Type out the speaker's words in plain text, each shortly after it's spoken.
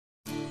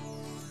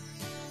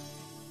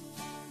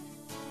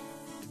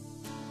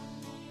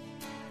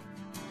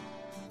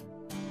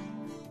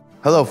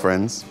Hello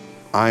friends,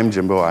 I'm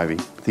Jimbo Ivy,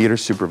 Theater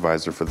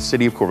Supervisor for the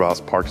City of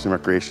Corvallis Parks and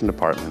Recreation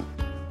Department,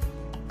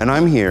 and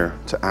I'm here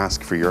to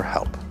ask for your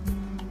help.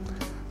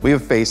 We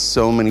have faced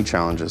so many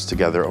challenges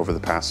together over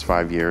the past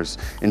 5 years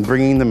in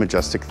bringing the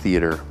Majestic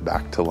Theater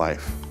back to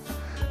life.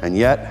 And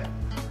yet,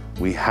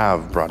 we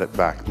have brought it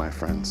back, my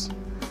friends.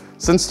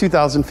 Since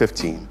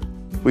 2015,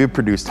 we have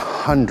produced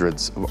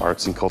hundreds of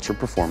arts and culture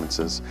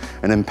performances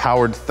and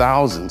empowered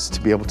thousands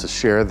to be able to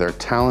share their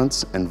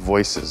talents and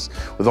voices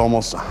with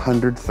almost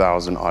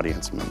 100,000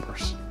 audience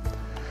members.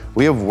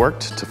 We have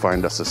worked to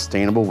find a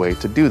sustainable way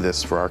to do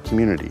this for our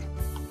community.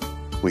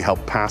 We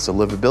helped pass a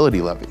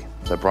livability levy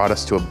that brought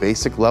us to a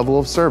basic level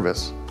of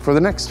service for the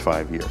next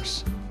 5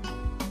 years.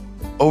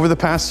 Over the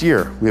past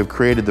year, we have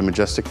created the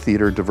Majestic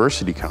Theater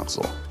Diversity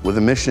Council with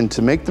a mission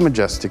to make the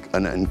Majestic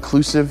an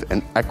inclusive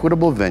and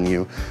equitable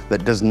venue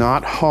that does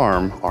not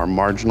harm our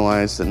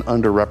marginalized and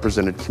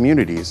underrepresented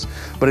communities,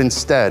 but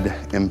instead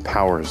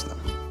empowers them.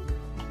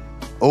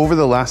 Over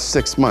the last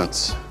 6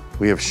 months,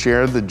 we have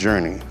shared the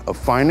journey of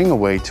finding a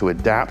way to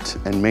adapt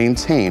and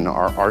maintain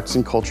our arts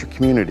and culture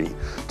community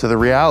to the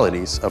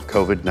realities of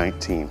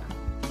COVID-19.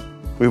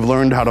 We've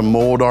learned how to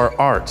mold our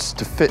arts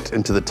to fit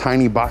into the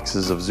tiny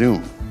boxes of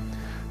Zoom.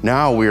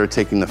 Now we are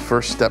taking the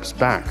first steps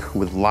back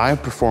with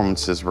live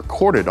performances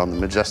recorded on the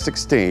Majestic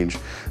stage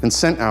and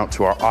sent out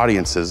to our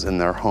audiences in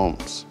their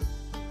homes.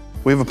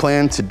 We have a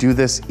plan to do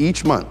this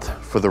each month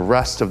for the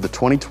rest of the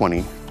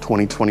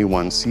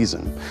 2020-2021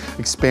 season,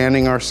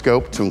 expanding our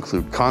scope to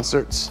include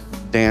concerts,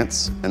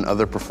 dance, and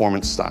other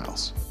performance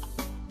styles.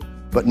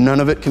 But none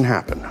of it can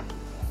happen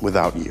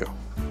without you.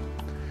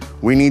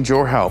 We need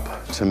your help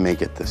to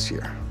make it this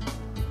year.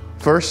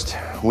 First,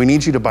 we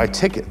need you to buy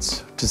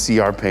tickets to see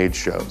our paid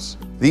shows.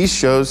 These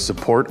shows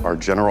support our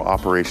general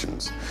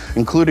operations,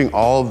 including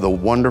all of the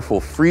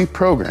wonderful free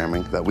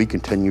programming that we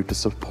continue to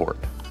support.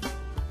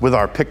 With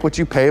our Pick What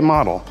You Pay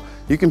model,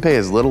 you can pay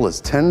as little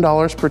as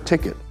 $10 per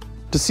ticket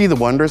to see the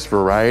wondrous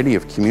variety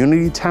of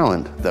community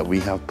talent that we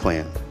have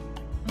planned.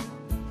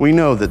 We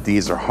know that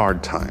these are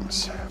hard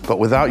times, but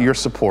without your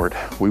support,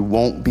 we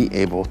won't be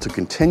able to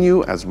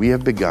continue as we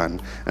have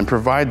begun and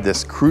provide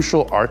this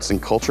crucial arts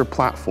and culture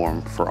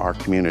platform for our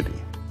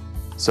community.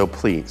 So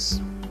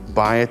please,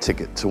 buy a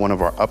ticket to one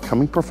of our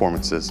upcoming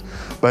performances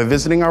by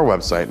visiting our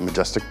website,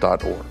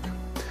 majestic.org.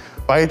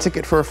 Buy a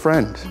ticket for a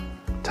friend.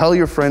 Tell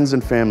your friends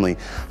and family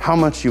how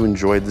much you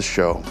enjoyed the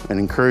show and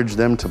encourage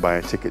them to buy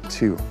a ticket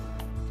too.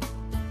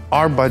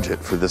 Our budget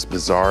for this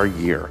bizarre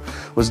year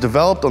was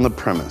developed on the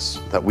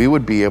premise that we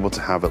would be able to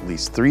have at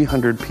least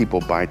 300 people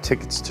buy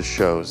tickets to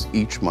shows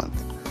each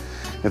month.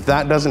 If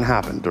that doesn't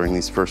happen during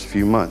these first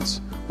few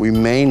months, we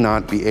may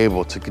not be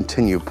able to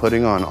continue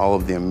putting on all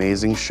of the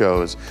amazing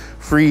shows,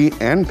 free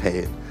and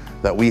paid,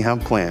 that we have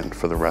planned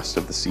for the rest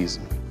of the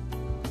season.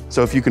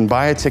 So if you can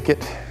buy a ticket,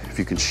 if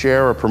you can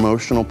share a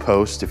promotional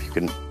post, if you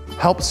can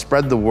help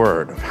spread the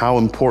word of how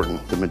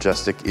important the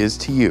Majestic is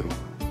to you,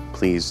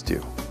 please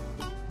do.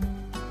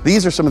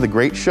 These are some of the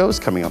great shows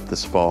coming up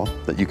this fall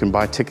that you can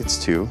buy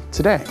tickets to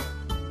today.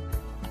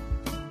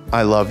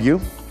 I Love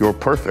You, You're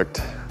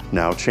Perfect,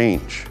 Now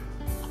Change.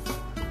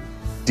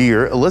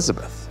 Dear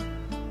Elizabeth.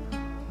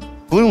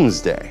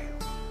 Bloomsday.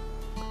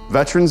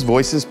 Veterans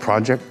Voices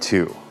Project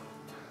 2.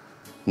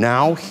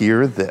 Now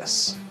Hear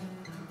This.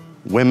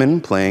 Women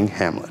Playing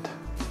Hamlet.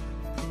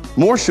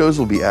 More shows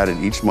will be added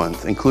each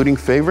month, including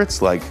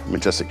favorites like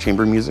Majestic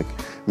Chamber Music,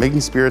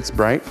 Making Spirits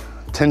Bright,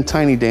 10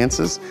 Tiny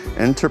Dances,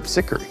 and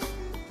Terpsichore.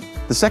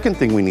 The second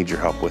thing we need your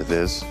help with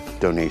is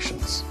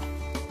donations.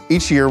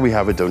 Each year we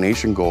have a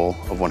donation goal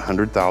of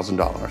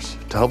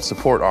 $100,000 to help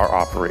support our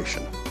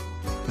operation.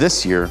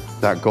 This year,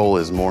 that goal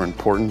is more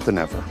important than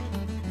ever.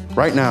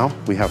 Right now,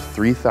 we have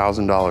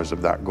 $3,000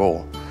 of that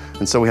goal,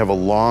 and so we have a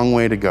long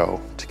way to go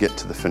to get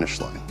to the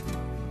finish line.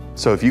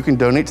 So if you can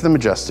donate to the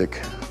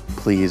Majestic,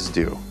 please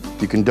do.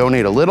 You can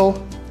donate a little,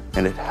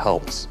 and it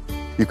helps.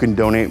 You can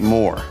donate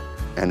more,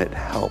 and it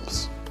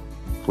helps.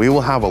 We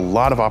will have a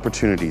lot of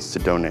opportunities to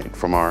donate,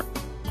 from our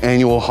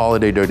annual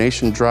holiday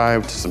donation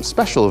drive to some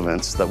special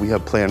events that we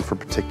have planned for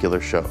particular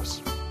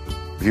shows.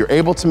 If you're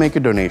able to make a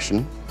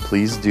donation,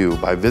 please do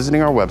by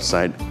visiting our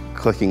website,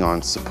 clicking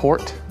on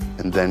Support,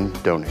 and then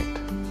Donate.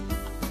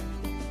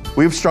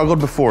 We've struggled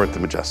before at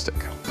the Majestic,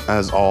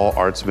 as all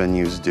arts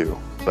venues do,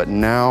 but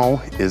now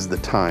is the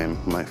time,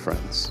 my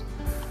friends.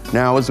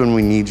 Now is when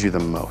we need you the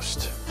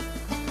most.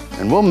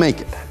 And we'll make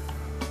it.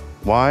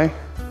 Why?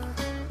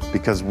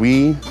 Because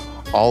we,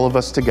 all of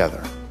us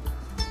together,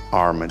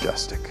 are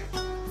Majestic.